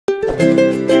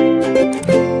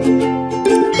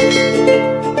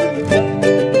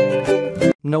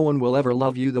No one will ever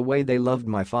love you the way they loved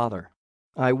my father.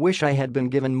 I wish I had been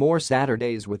given more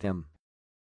Saturdays with him.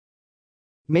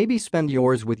 Maybe spend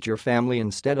yours with your family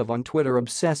instead of on Twitter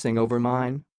obsessing over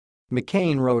mine,"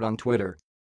 McCain wrote on Twitter.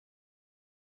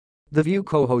 The View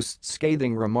co-host's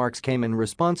scathing remarks came in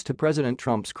response to President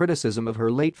Trump's criticism of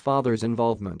her late father's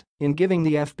involvement in giving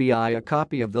the FBI a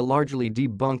copy of the largely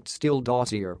debunked Steele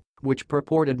dossier, which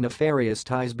purported nefarious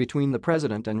ties between the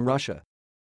president and Russia.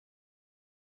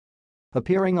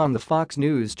 Appearing on the Fox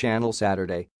News channel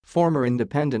Saturday, former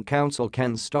independent counsel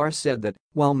Ken Starr said that,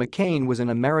 while McCain was an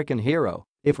American hero,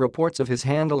 if reports of his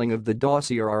handling of the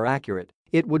dossier are accurate,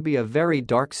 it would be a very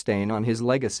dark stain on his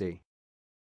legacy.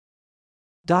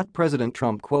 President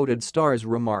Trump quoted Starr's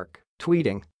remark,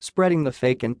 tweeting, "Spreading the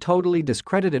fake and totally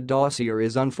discredited dossier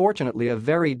is unfortunately a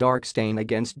very dark stain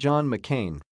against John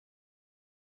McCain.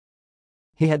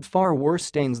 He had far worse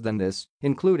stains than this,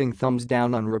 including thumbs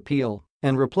down on repeal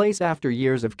and replace after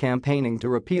years of campaigning to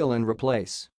repeal and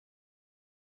replace."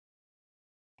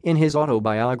 In his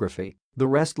autobiography, The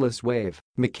Restless Wave,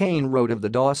 McCain wrote of the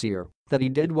dossier that he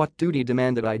did what duty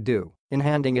demanded I do in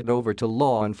handing it over to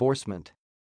law enforcement.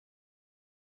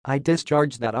 "I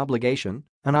discharged that obligation,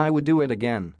 and I would do it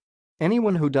again.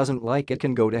 Anyone who doesn't like it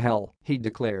can go to hell," he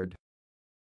declared.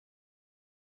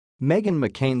 Meghan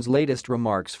McCain's latest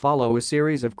remarks follow a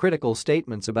series of critical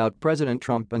statements about President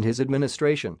Trump and his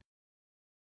administration.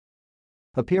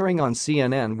 Appearing on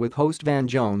CNN with host Van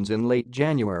Jones in late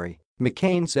January,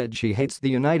 McCain said she hates the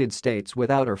United States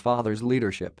without her father's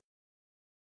leadership.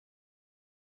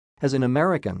 "As an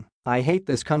American, I hate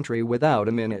this country without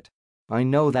him in it. I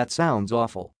know that sounds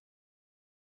awful.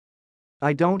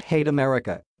 I don't hate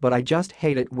America, but I just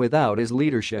hate it without his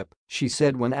leadership," she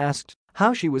said when asked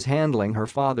how she was handling her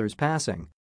father's passing.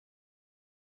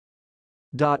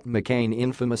 McCain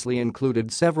infamously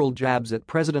included several jabs at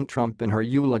President Trump in her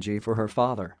eulogy for her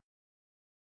father.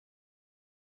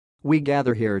 "We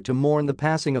gather here to mourn the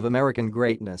passing of American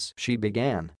greatness," she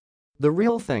began. "The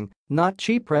real thing, not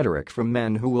cheap rhetoric from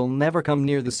men who will never come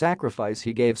near the sacrifice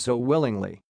he gave so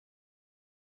willingly."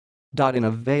 In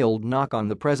a veiled knock on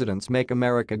the president's Make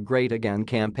America Great Again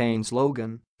campaign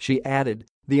slogan, she added,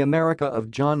 "The America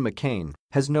of John McCain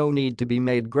has no need to be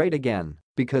made great again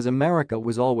because America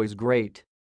was always great."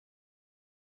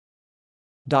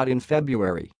 In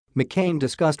February, McCain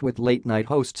discussed with late-night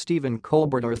host Stephen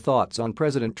Colbert her thoughts on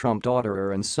President Trump's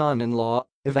daughter and son-in-law,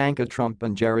 Ivanka Trump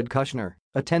and Jared Kushner,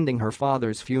 attending her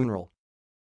father's funeral.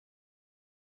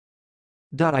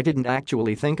 "I didn't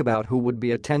actually think about who would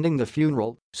be attending the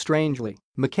funeral, strangely,"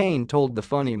 McCain told the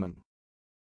Funnyman.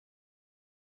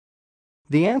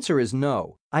 "The answer is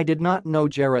no, I did not know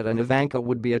Jared and Ivanka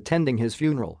would be attending his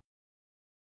funeral.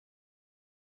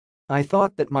 I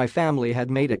thought that my family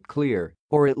had made it clear,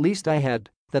 or at least I had,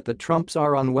 that the Trumps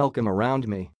are unwelcome around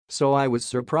me, so I was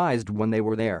surprised when they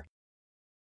were there.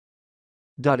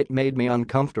 It made me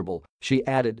uncomfortable," she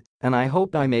added, "and I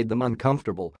hope I made them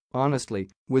uncomfortable, honestly,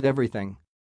 with everything."